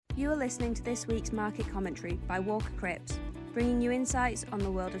You are listening to this week's market commentary by Walker Cripps, bringing you insights on the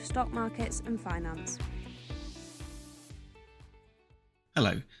world of stock markets and finance.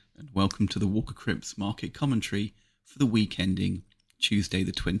 Hello, and welcome to the Walker Cripps market commentary for the week ending Tuesday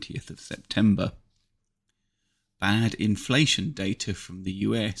the 20th of September. Bad inflation data from the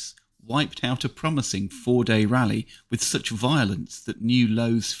US wiped out a promising 4-day rally with such violence that new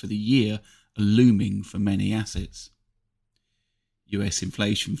lows for the year are looming for many assets. US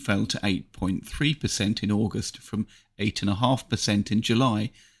inflation fell to 8.3% in August from 8.5% in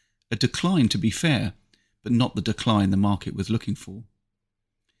July, a decline to be fair, but not the decline the market was looking for.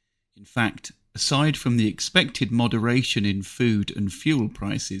 In fact, aside from the expected moderation in food and fuel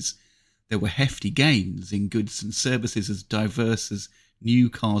prices, there were hefty gains in goods and services as diverse as new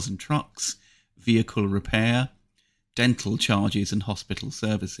cars and trucks, vehicle repair, dental charges and hospital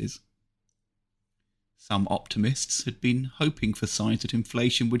services. Some optimists had been hoping for signs that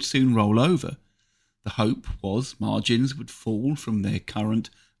inflation would soon roll over. The hope was margins would fall from their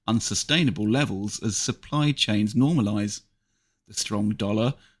current unsustainable levels as supply chains normalise. The strong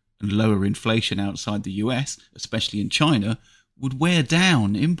dollar and lower inflation outside the US, especially in China, would wear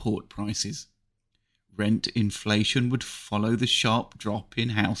down import prices. Rent inflation would follow the sharp drop in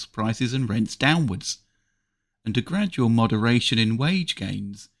house prices and rents downwards, and a gradual moderation in wage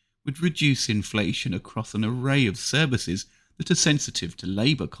gains would reduce inflation across an array of services that are sensitive to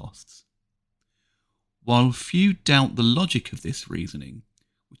labour costs. While few doubt the logic of this reasoning,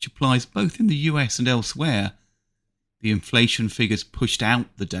 which applies both in the US and elsewhere, the inflation figures pushed out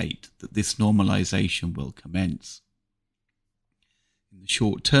the date that this normalisation will commence. In the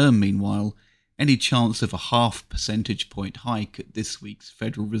short term, meanwhile, any chance of a 0.5 percentage point hike at this week's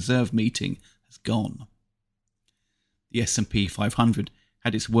Federal Reserve meeting has gone. The S&P 500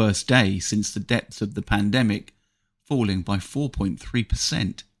 had its worst day since the depths of the pandemic, falling by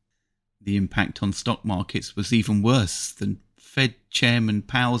 4.3%. The impact on stock markets was even worse than Fed Chairman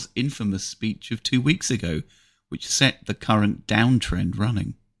Powell's infamous speech of 2 weeks ago, which set the current downtrend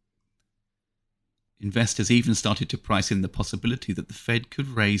running. Investors even started to price in the possibility that the Fed could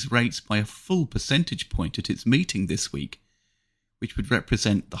raise rates by a full percentage point at its meeting this week, which would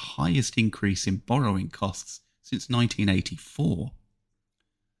represent the highest increase in borrowing costs since 1984.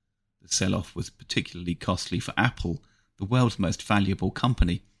 The sell-off was particularly costly for Apple, the world's most valuable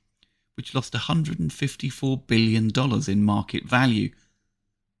company, which lost $154 billion in market value,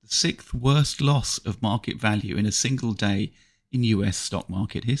 the sixth worst loss of market value in a single day in US stock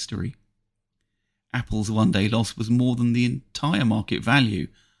market history. Apple's one-day loss was more than the entire market value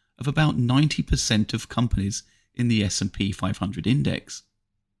of about 90% of companies in the S&P 500 index.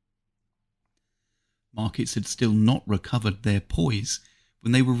 Markets had still not recovered their poise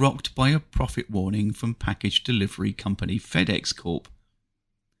when they were rocked by a profit warning from package delivery company FedEx Corp.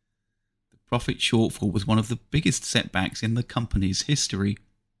 The profit shortfall was one of the biggest setbacks in the company's history.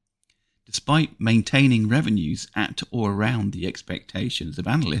 Despite maintaining revenues at or around the expectations of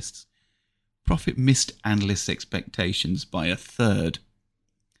analysts, profit missed analysts' expectations by a third.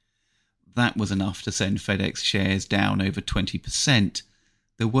 That was enough to send FedEx shares down over 20%,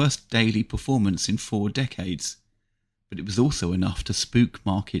 the worst daily performance in 4 decades. But it was also enough to spook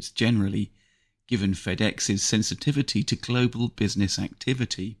markets generally, given FedEx's sensitivity to global business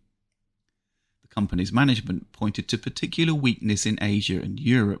activity. The company's management pointed to particular weakness in Asia and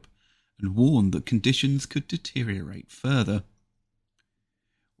Europe and warned that conditions could deteriorate further.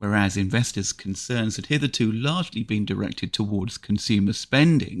 Whereas investors' concerns had hitherto largely been directed towards consumer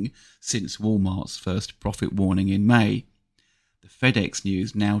spending since Walmart's first profit warning in May, the FedEx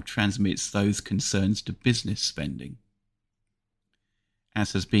news now transmits those concerns to business spending.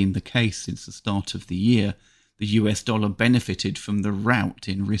 As has been the case since the start of the year, the US dollar benefited from the rout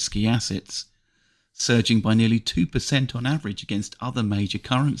in risky assets, surging by nearly 2% on average against other major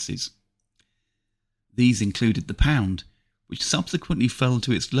currencies. These included the pound, which subsequently fell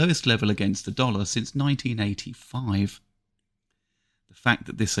to its lowest level against the dollar since 1985. The fact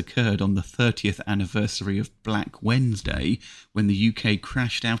that this occurred on the 30th anniversary of Black Wednesday, when the UK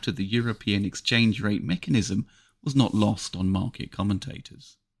crashed out of the European exchange rate mechanism, was not lost on market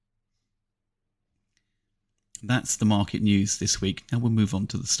commentators. That's the market news this week. Now we'll move on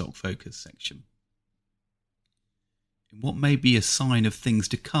to the stock focus section. In what may be a sign of things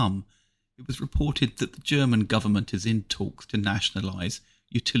to come, it was reported that the German government is in talks to nationalise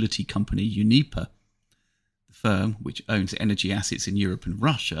utility company Uniper. The firm, which owns energy assets in Europe and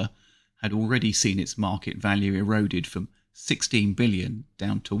Russia, had already seen its market value eroded from 16 billion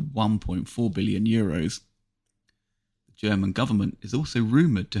down to 1.4 billion euros. The German government is also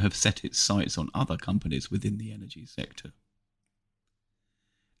rumoured to have set its sights on other companies within the energy sector.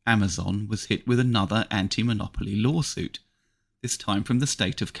 Amazon was hit with another anti-monopoly lawsuit, this time from the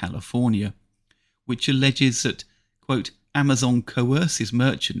state of California, which alleges that, quote, Amazon coerces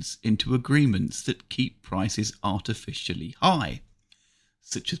merchants into agreements that keep prices artificially high,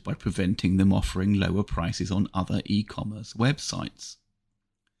 such as by preventing them offering lower prices on other e-commerce websites.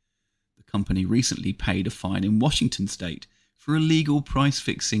 The company recently paid a fine in Washington state for illegal price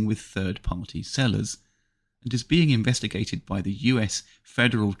fixing with third-party sellers, and is being investigated by the US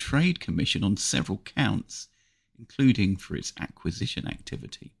Federal Trade Commission on several counts, including for its acquisition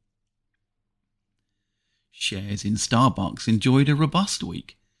activity. Shares in Starbucks enjoyed a robust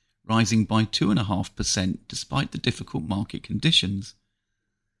week, rising by 2.5% despite the difficult market conditions.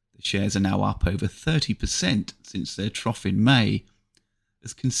 The shares are now up over 30% since their trough in May,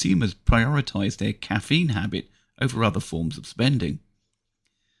 as consumers prioritise their caffeine habit over other forms of spending.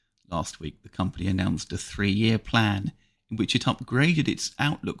 Last week, the company announced a 3-year plan in which it upgraded its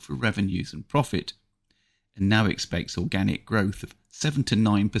outlook for revenues and profit, and now expects organic growth of 7 to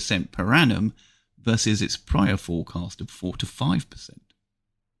 9% per annum versus its prior forecast of 4 to 5%.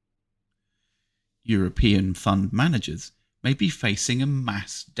 European fund managers may be facing a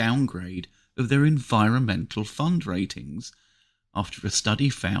mass downgrade of their environmental fund ratings after a study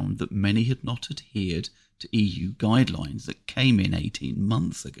found that many had not adhered to EU guidelines that came in 18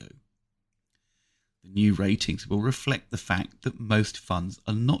 months ago. The new ratings will reflect the fact that most funds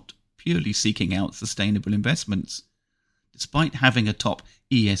are not purely seeking out sustainable investments, despite having a top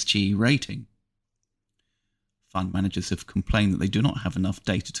ESG rating. Fund managers have complained that they do not have enough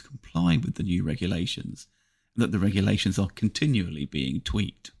data to comply with the new regulations, and that the regulations are continually being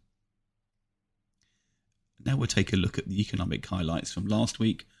tweaked. Now we'll take a look at the economic highlights from last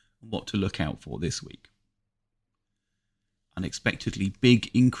week and what to look out for this week. Unexpectedly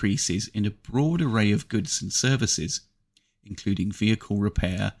big increases in a broad array of goods and services, including vehicle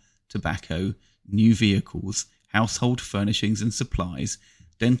repair, tobacco, new vehicles, household furnishings and supplies,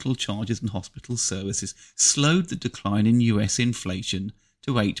 dental charges and hospital services, slowed the decline in US inflation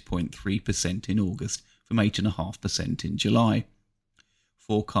to 8.3% in August from 8.5% in July.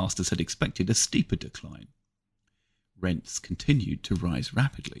 Forecasters had expected a steeper decline. Rents continued to rise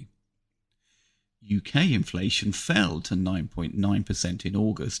rapidly. UK inflation fell to 9.9% in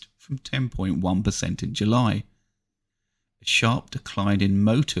August from 10.1% in July. A sharp decline in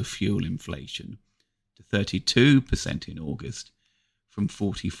motor fuel inflation to 32% in August from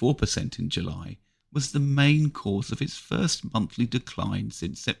 44% in July was the main cause of its first monthly decline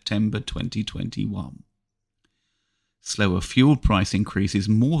since September 2021. Slower fuel price increases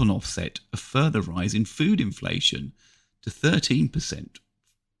more than offset a further rise in food inflation to 13%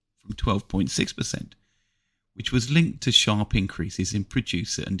 from 12.6%, which was linked to sharp increases in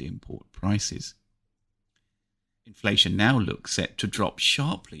producer and import prices. Inflation now looks set to drop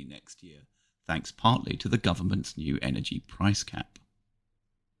sharply next year, thanks partly to the government's new energy price cap.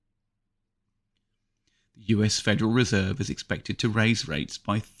 The US Federal Reserve is expected to raise rates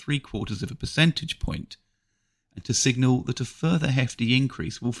by 0.75 percentage point, and to signal that a further hefty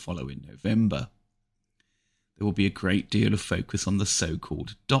increase will follow in November. There will be a great deal of focus on the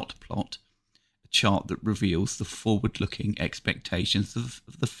so-called dot plot, a chart that reveals the forward-looking expectations of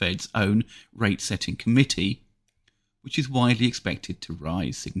the Fed's own rate-setting committee, which is widely expected to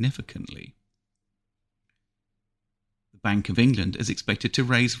rise significantly. The Bank of England is expected to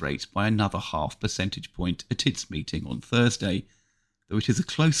raise rates by another 0.5 percentage point at its meeting on Thursday, though it is a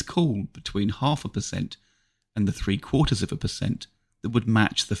close call between 0.5% and the 0.75% that would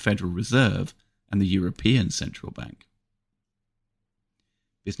match the Federal Reserve and the European Central Bank.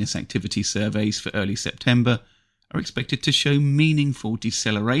 Business activity surveys for early September are expected to show meaningful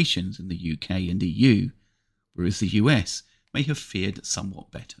decelerations in the UK and EU, whereas the US may have feared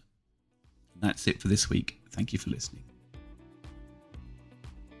somewhat better. And that's it for this week. Thank you for listening.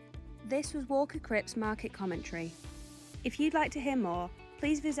 This was Walker Cripps Market Commentary. If you'd like to hear more,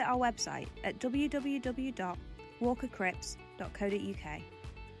 please visit our website at www.walkercripps.co.uk.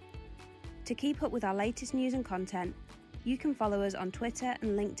 To keep up with our latest news and content, you can follow us on Twitter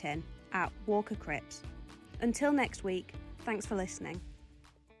and LinkedIn at Walker Cripps. Until next week, thanks for listening.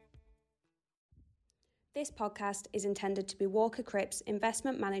 This podcast is intended to be Walker Cripps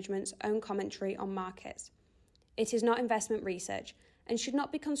Investment Management's own commentary on markets. It is not investment research and should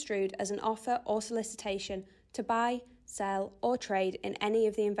not be construed as an offer or solicitation to buy, sell, or trade in any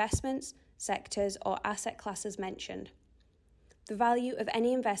of the investments, sectors, or asset classes mentioned. The value of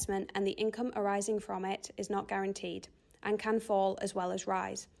any investment and the income arising from it is not guaranteed and can fall as well as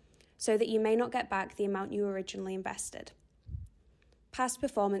rise, so that you may not get back the amount you originally invested. Past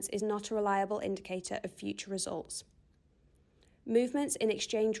performance is not a reliable indicator of future results. Movements in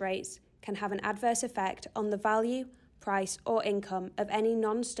exchange rates can have an adverse effect on the value, price, or income of any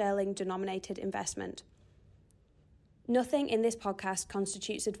non-sterling denominated investment. Nothing in this podcast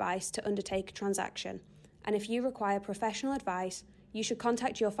constitutes advice to undertake a transaction, and if you require professional advice, you should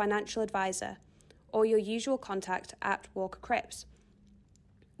contact your financial advisor or your usual contact at Walker Cripps.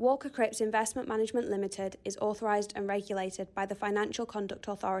 Walker Cripps Investment Management Limited is authorised and regulated by the Financial Conduct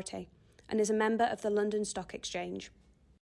Authority and is a member of the London Stock Exchange.